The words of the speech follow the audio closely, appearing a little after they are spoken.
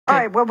All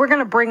right, well, we're going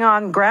to bring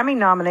on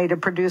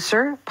Grammy-nominated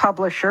producer,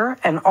 publisher,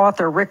 and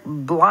author Rick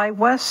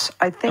Bleiweiss.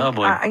 I think, oh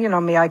boy. You know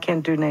me, I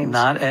can't do names.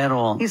 Not at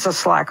all. He's a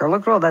slacker.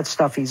 Look at all that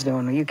stuff he's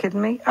doing. Are you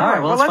kidding me? All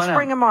right, well, let's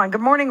bring him on.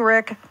 Good morning,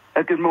 Rick.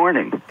 Good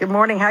morning. Good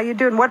morning. How you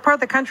doing? What part of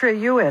the country are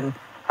you in?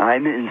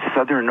 I'm in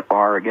southern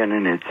Oregon,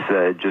 and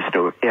it's just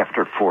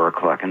after 4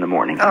 o'clock in the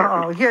morning.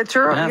 Oh, yeah, it's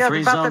early. Yeah,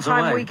 three about the zones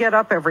time away. we get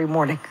up every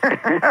morning.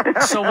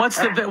 So what's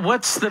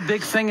the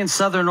big thing in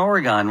southern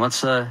Oregon?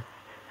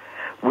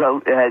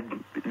 Well,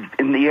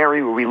 in the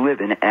area where we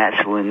live in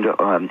Ashland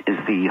is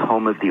the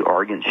home of the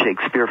Oregon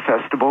Shakespeare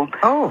Festival.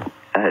 Oh.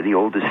 The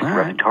oldest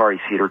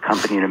repertory theater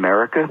company in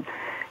America,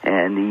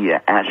 and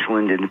the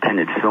Ashland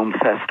Independent Film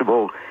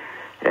Festival,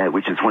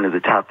 which is one of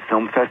the top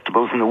film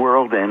festivals in the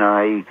world, and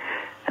I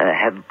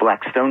have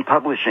Blackstone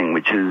Publishing,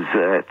 which is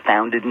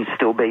founded and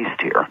still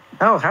based here.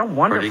 Oh, how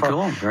wonderful. Pretty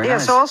cool. Very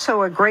There's nice.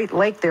 also a great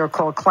lake there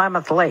called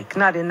Klamath Lake.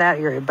 Not in that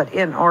area, but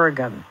in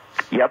Oregon.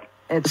 Yep.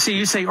 See,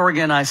 you say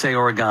Oregon, I say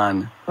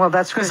Oregon. Well,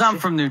 that's because I'm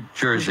from New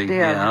Jersey.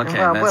 Yeah, okay.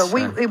 Well,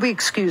 we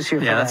excuse you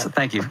for that.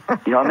 Thank you.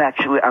 You know,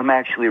 I'm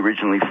actually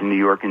originally from New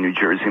York and New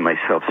Jersey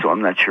myself, so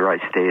I'm not sure I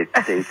say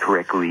it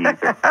correctly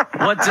either.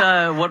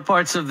 What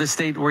parts of the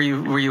state were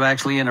you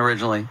actually in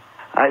originally?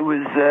 I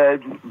was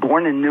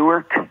born in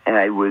Newark, and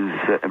I was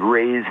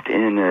raised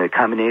in a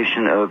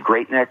combination of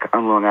Great Neck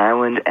on Long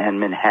Island and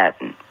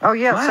Manhattan. Oh,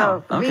 yeah,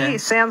 Wow, so okay. me,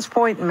 Sands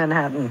Point in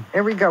Manhattan.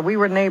 Here we go. We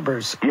were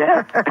neighbors.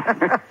 Yeah.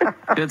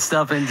 Good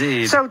stuff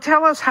indeed. So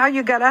tell us how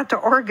you got out to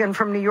Oregon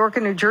from New York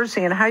and New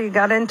Jersey and how you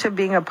got into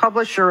being a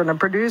publisher and a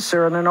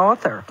producer and an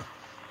author.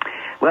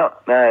 Well,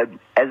 as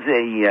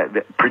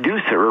a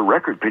producer, a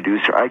record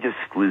producer, I just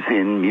was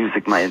in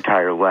music my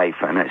entire life,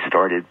 and I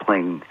started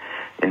playing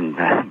in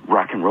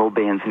rock and roll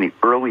bands in the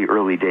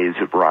early days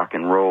of rock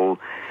and roll,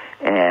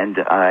 and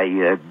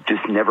I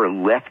just never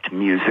left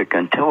music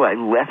until I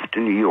left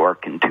New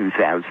York in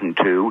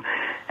 2002,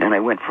 and I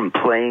went from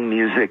playing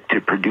music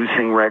to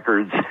producing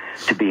records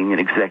to being an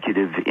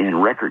executive in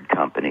record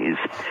companies.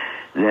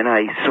 Then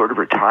I sort of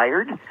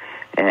retired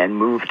and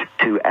moved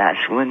to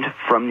Ashland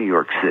from New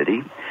York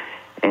City,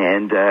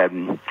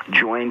 and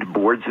joined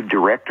boards of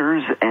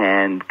directors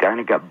and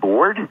kind of got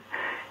bored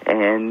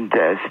and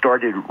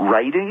started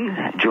writing,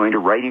 joined a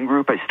writing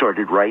group. I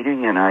started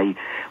writing, and I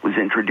was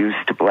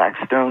introduced to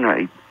Blackstone.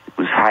 I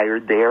was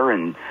hired there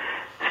and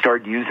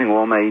started using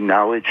all my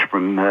knowledge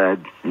from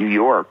New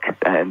York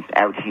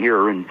out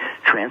here and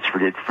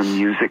transferred it from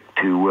music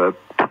to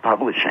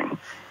publishing.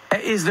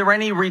 Is there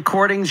any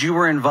recordings you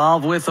were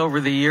involved with over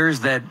the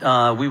years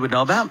that we would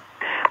know about?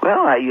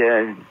 Well,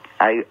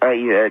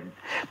 I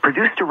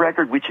produced a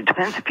record, which it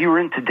depends if you were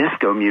into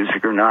disco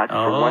music or not,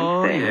 for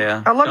one thing.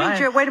 Yeah.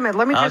 Wait a minute.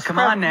 Let me just come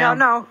on now.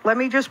 No. Let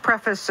me just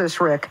preface this,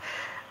 Rick.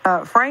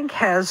 Frank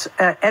has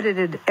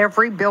edited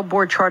every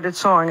Billboard charted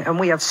song, and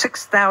we have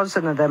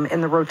 6,000 of them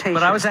in the rotation.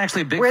 But I was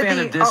actually a big fan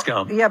of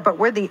disco. Yeah, but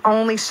we're the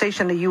only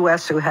station in the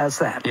U.S. who has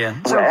that.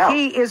 Yeah. So Wow.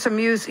 he is a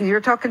music.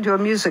 You're talking to a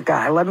music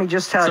guy. Let me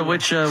just tell you.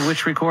 So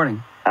which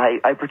recording?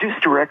 I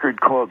produced a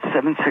record called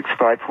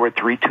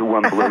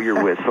 7654321 Blow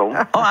Your Whistle.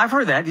 Oh, I've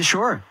heard that. You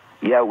sure?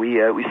 Yeah, we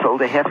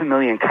sold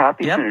 500,000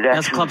 copies, Yep, and it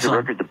that's actually club was a song.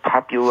 record that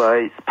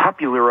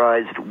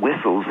popularized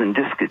whistles in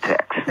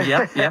discotheques.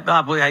 Yep.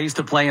 I used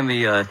to play in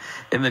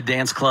the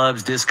dance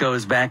clubs,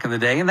 discos back in the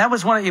day, and that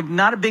was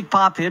not a big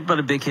pop hit, but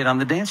a big hit on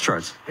the dance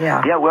charts.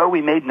 Yeah. Yeah, well,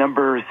 we made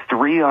number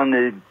 3 on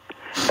the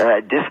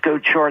disco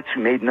charts.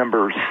 We made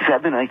number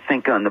 7, I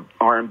think, on the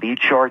R&B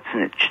charts,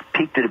 and it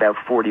peaked at about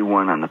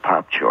 41 on the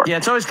pop chart. Yeah,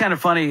 it's always kind of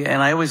funny,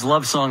 and I always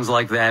love songs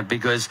like that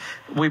because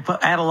we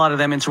add a lot of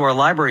them into our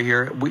library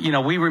here.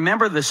 We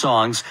remember the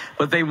songs,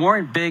 but they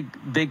weren't big,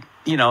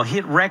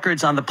 hit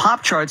records on the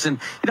pop charts. And,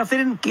 if they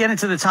didn't get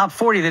into the top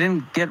 40, they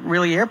didn't get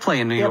really airplay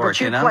in New York. But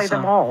you play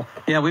them all.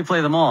 Yeah, we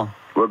play them all.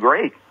 Well,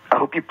 great. I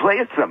hope you play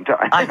it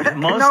sometime.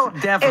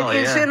 Definitely.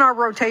 It's in our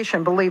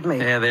rotation, believe me.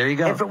 Yeah, there you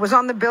go. If it was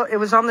on the bill, it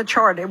was on the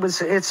chart.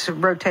 It's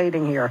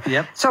rotating here.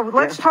 Yep. So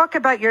let's talk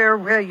about your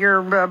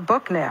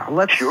book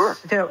now. Sure.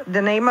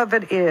 The name of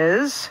it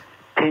is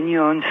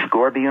Pignon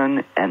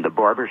Scorbion and the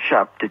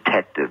Barbershop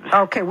Detectives.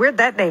 Okay, where'd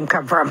that name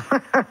come from?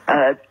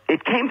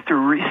 It came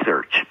through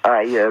research.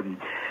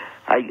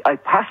 I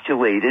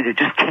postulated, it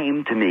just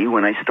came to me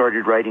when I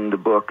started writing the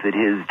book, that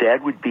his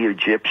dad would be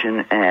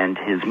Egyptian and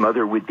his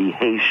mother would be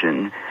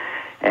Haitian.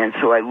 And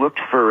so I looked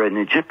for an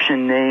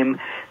Egyptian name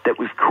that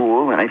was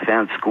cool, and I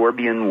found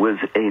Scorbion was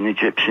an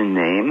Egyptian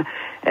name.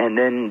 And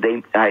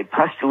then I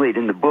postulate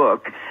in the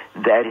book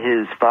that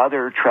his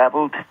father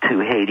traveled to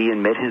Haiti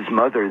and met his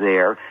mother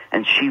there,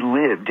 and she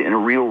lived in a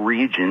real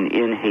region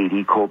in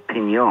Haiti called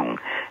Pignon.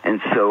 And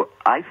so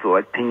I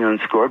thought Pignon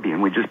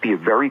Scorbion would just be a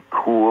very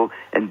cool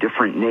and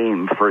different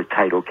name for a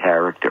title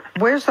character.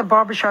 Where's the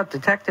Barbershop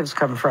Detectives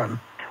come from?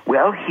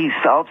 Well, he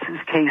solves his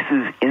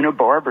cases in a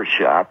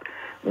barbershop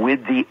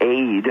with the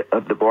aid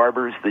of the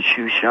barbers, the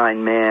shoe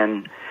shine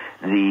man,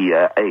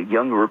 a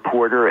young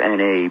reporter, and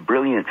a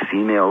brilliant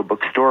female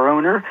bookstore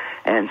owner.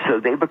 And so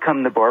they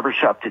become the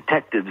Barbershop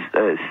Detectives,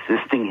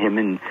 assisting him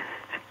in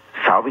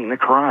solving the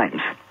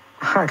crimes.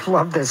 I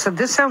love this.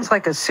 This sounds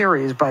like a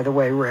series, by the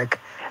way, Rick.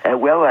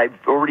 Well, I've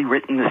already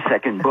written the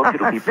second book.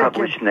 It'll be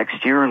published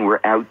next year, and we're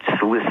out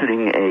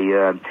soliciting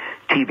a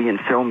TV and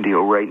film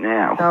deal right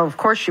now. Oh, of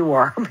course you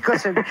are,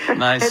 because it,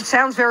 Nice. it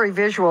sounds very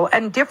visual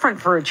and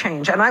different for a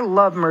change. And I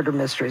love murder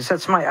mysteries.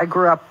 I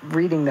grew up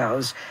reading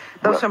those.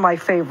 Those are my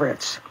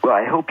favorites. Well,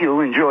 I hope you'll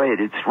enjoy it.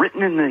 It's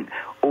written in the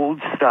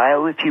old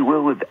style, if you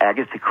will, of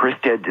Agatha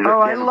Christie.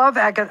 I love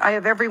Agatha. I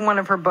have every one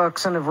of her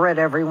books and have read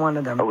every one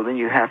of them. Oh, well, then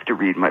you have to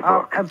read my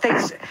book.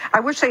 I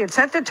wish they had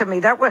sent it to me.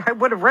 I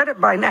would have read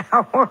it by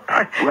now. Well,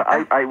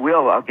 I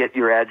will. I'll get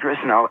your address,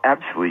 and I'll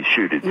absolutely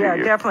shoot it to you. Yeah,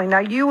 definitely. Now,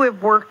 you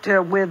have worked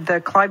with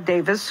Clive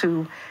Davis,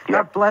 who,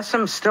 God bless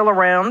him, still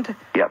around.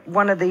 Yep.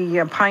 One of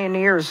the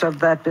pioneers of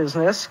that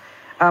business.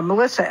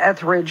 Melissa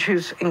Etheridge,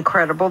 who's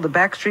incredible. The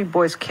Backstreet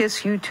Boys,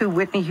 Kiss, U2,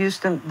 Whitney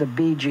Houston, the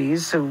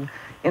BeeGees, who,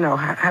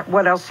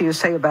 what else do you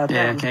say about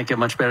them? Yeah, can't get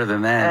much better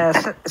than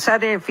that.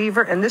 Saturday Night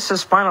Fever, and this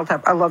is Spinal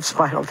Tap. I love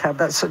Spinal Tap.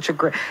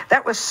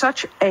 That was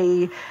such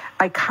a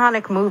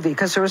iconic movie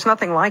because there was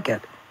nothing like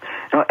it.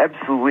 No,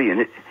 absolutely.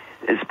 And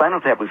Spinal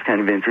Tap was kind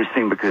of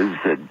interesting because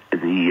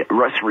the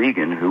Russ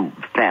Regan, who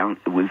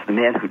was the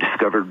man who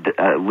discovered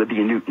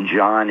Olivia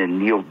Newton-John and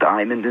Neil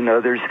Diamond and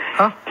others,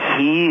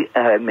 he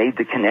made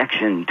the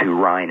connection to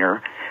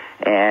Reiner,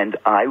 and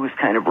I was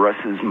kind of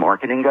Russ's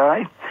marketing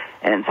guy,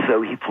 and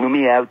so he flew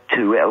me out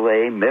to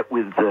L.A., met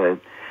with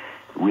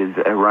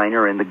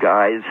Reiner and the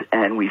guys,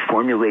 and we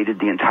formulated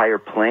the entire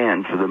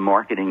plan for the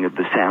marketing of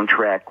the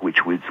soundtrack,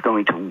 which was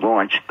going to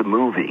launch the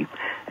movie.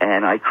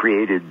 And I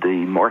created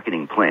the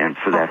marketing plan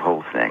for that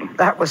whole thing.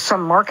 That was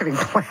some marketing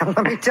plan,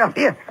 let me tell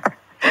you.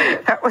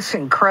 That was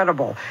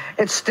incredible.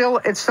 It's still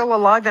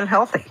alive and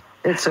healthy.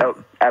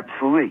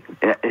 Absolutely.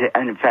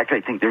 And in fact,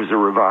 I think there's a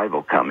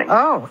revival coming.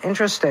 Oh,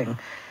 interesting.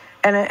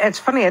 And it's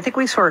funny, I think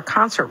we saw a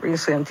concert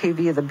recently on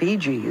TV of the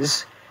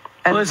BeeGees.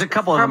 Well, there's a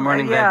couple of them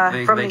running that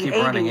they keep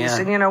 80s, running, yeah.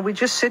 And, we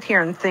just sit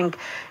here and think,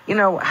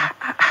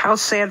 how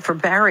sad for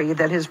Barry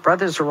that his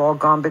brothers are all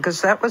gone,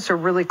 because that was a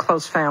really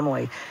close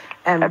family.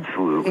 And,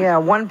 absolutely. Yeah,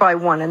 one by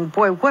one. And,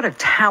 boy, what a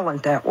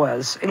talent that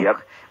was.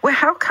 Yep. Well,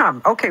 how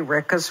come? Okay,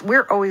 Rick, because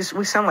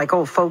we sound like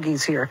old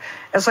fogies here.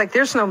 It's like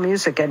there's no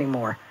music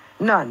anymore.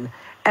 None.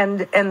 And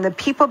the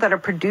people that are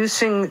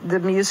producing the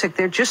music,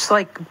 they're just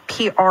like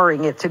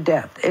PRing it to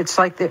death. It's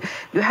like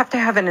you have to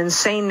have an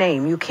insane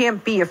name. You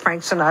can't be a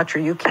Frank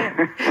Sinatra. You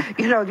can't,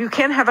 you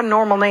can't have a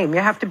normal name. You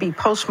have to be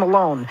Post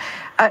Malone.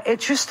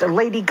 It's just a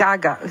Lady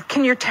Gaga.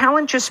 Can your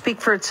talent just speak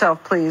for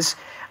itself, please?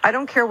 I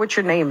don't care what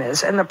your name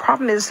is. And the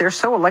problem is they're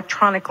so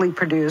electronically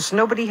produced.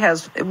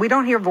 We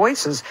don't hear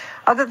voices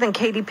other than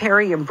Katy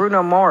Perry and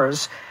Bruno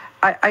Mars.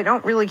 I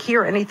don't really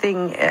hear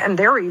anything. And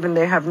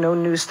they have no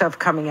new stuff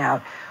coming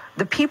out.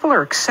 The people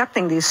are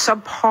accepting these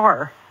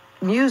subpar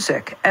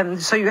music,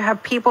 and so you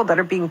have people that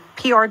are being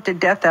PR'd to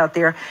death out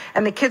there,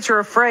 and the kids are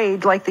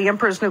afraid, like the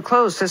Emperor's New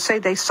Clothes, to say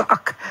they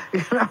suck,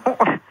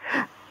 Well,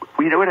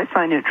 you know what I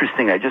find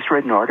interesting? I just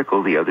read an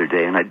article the other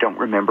day, and I don't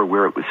remember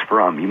where it was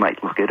from. You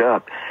might look it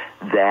up.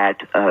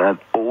 That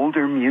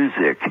older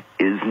music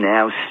is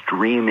now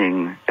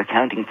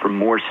accounting for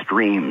more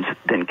streams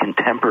than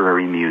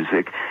contemporary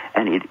music,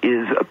 and it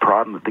is a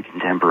problem of the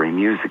contemporary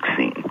music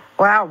scene.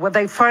 Wow,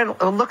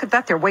 well, look at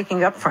that. They're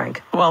waking up,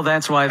 Frank. Well,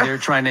 that's why they're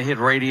trying to hit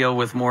radio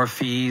with more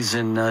fees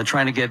and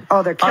trying to get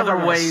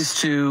other ways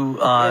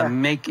to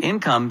make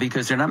income,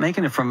 because they're not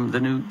making it from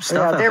the new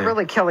stuff. Yeah, they're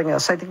really killing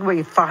us. I think we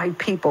have 5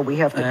 people we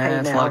have to pay now.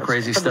 It's a lot of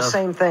crazy stuff. For the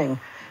same thing.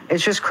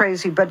 It's just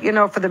crazy. But,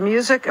 for the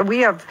music, we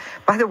have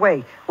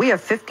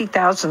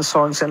 50,000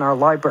 songs in our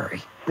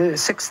library. The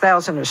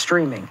 6,000 are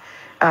streaming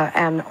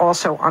and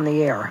also on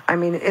the air. I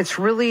mean, it's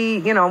really,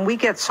 we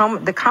get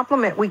the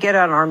compliment we get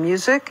on our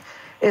music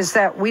is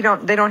that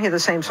they don't hear the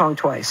same song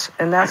twice.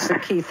 And that's the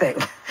key thing.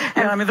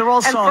 Yeah, I mean, they're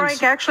all songs. And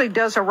Frank actually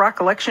does a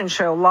recollection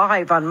show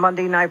live on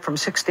Monday night from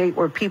 6 to 8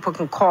 where people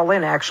can call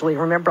in, actually.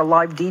 Remember,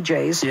 live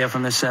DJs. Yeah,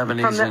 from the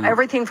 70s.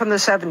 Everything from the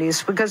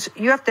 70s. Because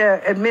you have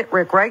to admit,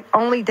 Rick, right?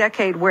 Only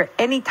decade where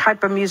any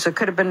type of music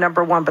could have been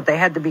number one, but they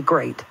had to be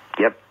great.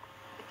 Yep.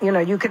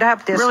 You could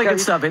have disco. Really good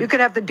stuff. You could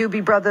have the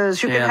Doobie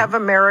Brothers. You could have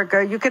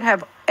America. You could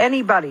have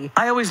anybody.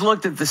 I always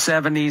looked at the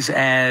 70s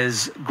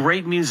as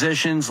great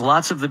musicians,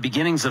 lots of the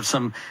beginnings of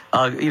some,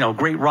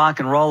 great rock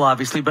and roll,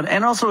 obviously,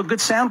 and also a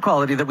good sound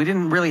quality that we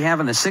didn't really have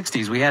in the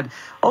 60s. We had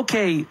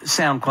okay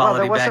sound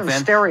quality back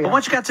then. Stereo. But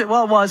once you got to, it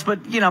was, but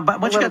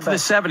once you got to the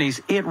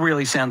 70s, it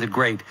really sounded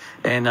great.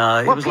 And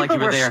it was like you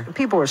were there.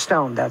 People were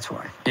stoned, that's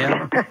why.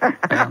 Yeah,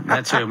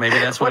 that too. Maybe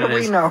that's what it is.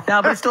 What do we know?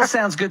 No, but it still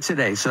sounds good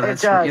today. So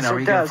that's, where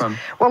you get it from.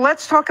 Well,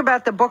 let's talk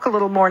about the book a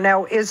little more.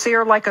 Now, is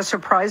there like a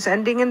surprise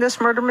ending in this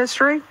murder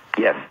mystery?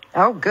 Yes.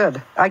 Oh,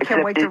 good. I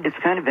can't wait to... It's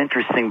kind of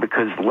interesting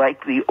because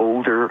like the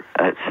older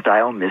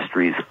style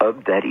mysteries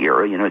of that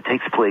era, it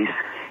takes place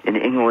in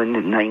England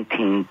in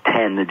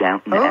 1910, the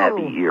Downton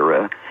Abbey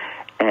era,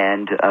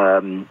 and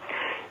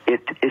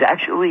it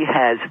actually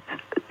has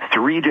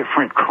 3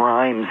 different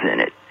crimes in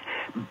it,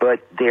 but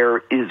there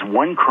is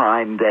one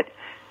crime that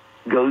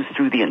goes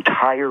through the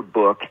entire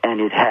book,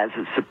 and it has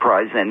a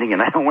surprise ending,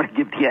 and I don't want to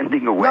give the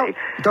ending away.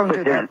 No, don't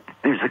do that.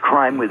 There's a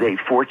crime with a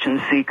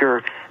fortune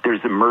seeker,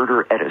 there's a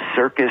murder at a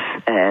circus,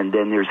 and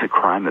then there's a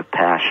crime of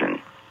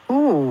passion.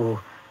 Ooh.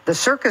 The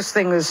circus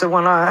thing is the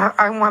one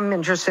I'm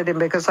interested in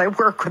because I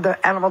work with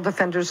the Animal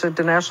Defenders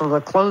International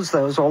that close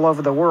those all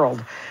over the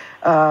world.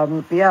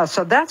 Yeah,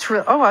 so that's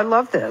real. Oh, I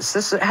love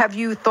this. Have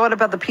you thought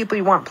about the people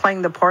you want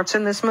playing the parts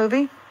in this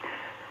movie?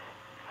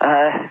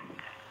 I've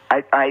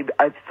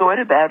thought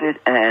about it,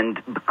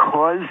 and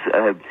because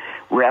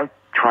we're out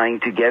trying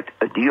to get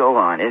a deal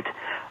on it,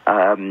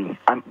 I'm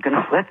going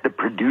to let the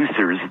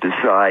producers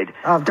decide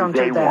who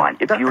they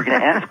want. If you were going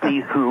to ask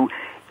me who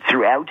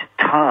throughout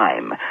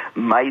time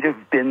might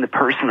have been the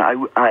person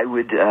I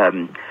would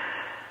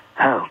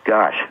oh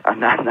gosh, I'm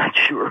not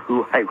sure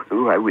who I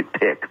would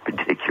pick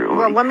particularly.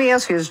 Well, let me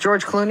ask you, is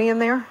George Clooney in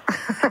there?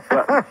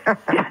 Well,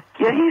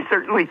 yeah, he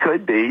certainly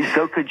could be.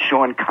 So could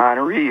Sean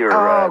Connery or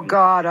oh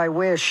God, I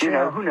wish. You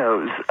know, who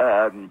knows?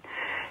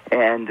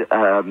 And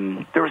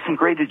there were some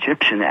great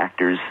Egyptian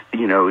actors,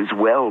 as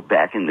well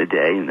back in the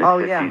day in the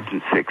 50s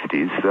and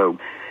 60s. So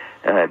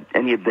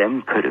any of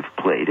them could have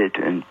played it.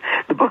 And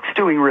the book's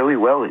doing really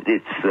well.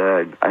 It's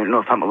I don't know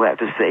if I'm allowed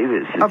to say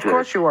this. Of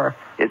course you are.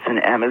 It's an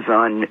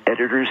Amazon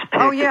editor's pick.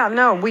 Oh, yeah,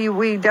 no,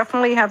 we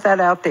definitely have that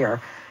out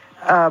there.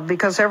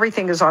 Because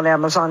everything is on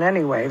Amazon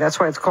anyway. That's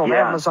why it's called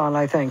Amazon,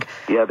 I think.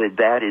 Yeah, but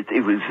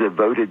it was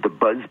voted the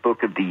Buzz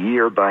Book of the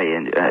Year by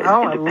an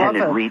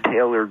independent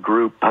retailer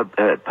group.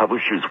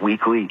 Publishers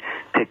Weekly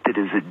picked it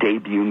as a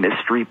debut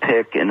mystery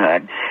pick,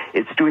 and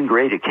it's doing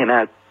great. It came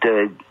out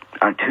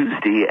on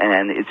Tuesday,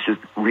 and it's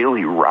just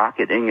really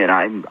rocketing, and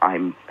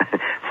I'm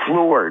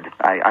floored.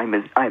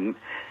 I'm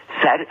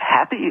sad,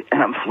 happy,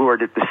 and I'm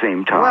floored at the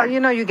same time. Well,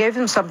 you gave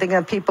them something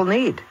that people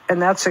need, and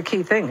that's a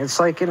key thing. It's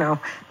like, the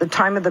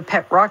time of the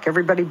pet rock,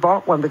 everybody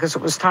bought one because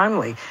it was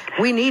timely.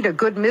 We need a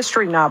good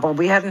mystery novel.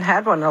 We hadn't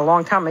had one in a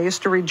long time. I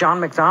used to read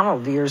John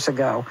MacDonald years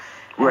ago.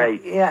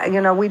 Right.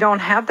 Yeah, we don't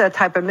have that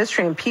type of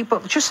mystery. And people,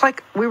 just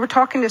like we were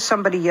talking to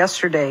somebody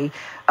yesterday,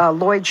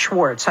 Lloyd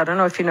Schwartz. I don't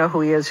know if you know who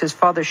he is. His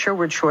father,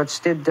 Sherwood Schwartz,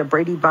 did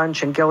Brady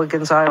Bunch and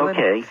Gilligan's Island.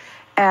 Okay.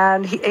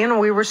 And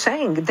we were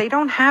saying they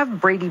don't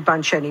have Brady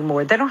Bunch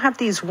anymore. They don't have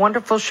these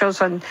wonderful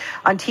shows on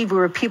TV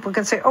where people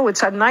can say, oh,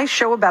 it's a nice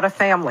show about a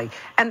family.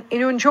 And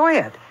you enjoy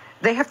it.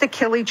 They have to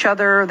kill each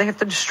other. They have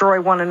to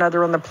destroy one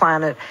another on the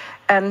planet.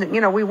 And,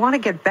 we want to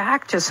get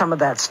back to some of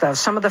that stuff,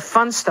 some of the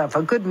fun stuff,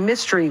 a good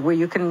mystery where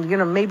you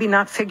can, maybe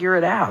not figure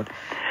it out.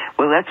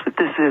 Well, that's what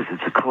this is.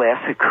 It's a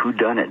classic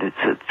whodunit. It's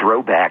a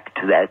throwback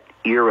to that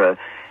era.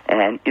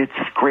 And it's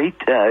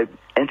great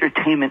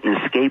entertainment and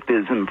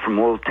escapism from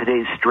all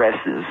today's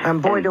stresses.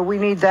 And boy, do we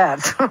need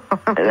that.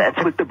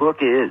 That's what the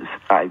book is.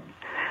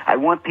 I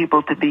want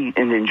people to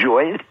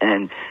enjoy it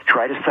and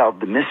try to solve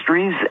the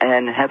mysteries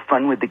and have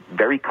fun with the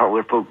very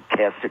colorful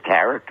cast of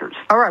characters.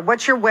 All right,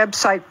 what's your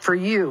website for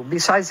you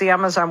besides the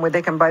Amazon where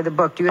they can buy the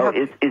book? Do you have?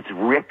 It's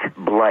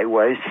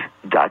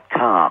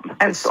rickbleiweiss.com.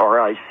 It's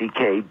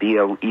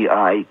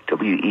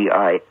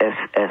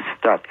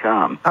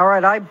rickbleiweiss.com. All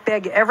right, I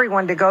beg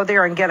everyone to go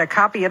there and get a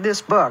copy of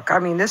this book. I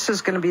mean, this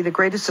is going to be the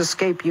greatest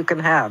escape you can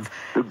have.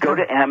 Go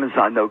to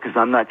Amazon, though, because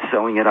I'm not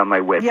selling it on my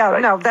website. Yeah,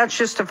 no, that's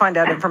just to find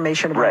out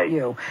information about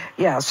you.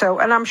 Yeah,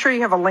 and I'm sure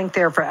you have a link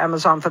there for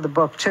Amazon for the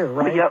book, too,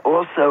 right? Yeah,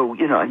 also,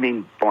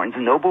 Barnes &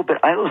 Noble,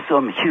 but I also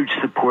am a huge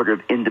supporter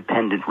of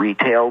independent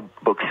retail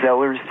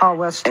booksellers. Oh,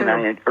 us, too. And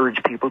I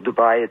urge people to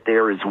buy it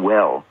there as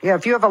well. Yeah,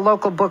 if you have a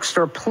local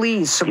bookstore,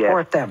 please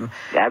support them.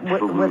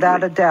 Absolutely.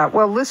 Without a doubt.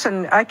 Well,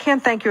 listen, I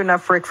can't thank you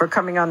enough, Rick, for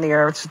coming on the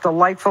air. It's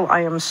delightful.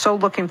 I am so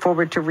looking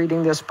forward to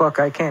reading this book.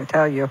 I can't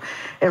tell you.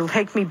 It'll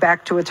take me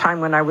back to a time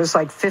when I was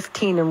like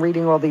 15 and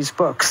reading all these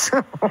books.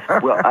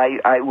 Well,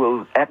 I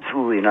will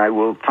absolutely, and I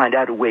will find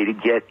out a way to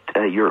get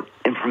your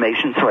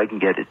information so I can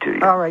get it to you.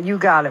 All right, you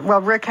got it.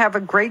 Well, Rick, have a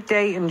great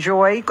day.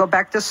 Enjoy. Go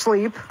back to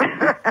sleep.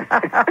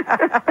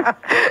 I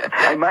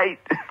might.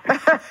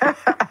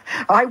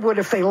 I would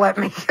if they let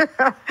me.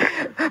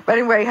 But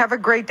anyway, have a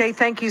great day.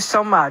 Thank you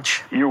so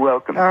much. You're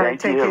welcome. All right,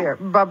 take care.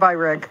 Bye-bye,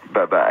 Rick.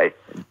 Bye-bye.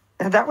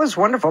 That was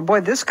wonderful.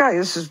 Boy, this guy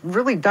has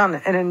really done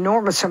an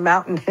enormous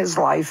amount in his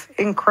life.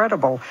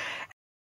 Incredible.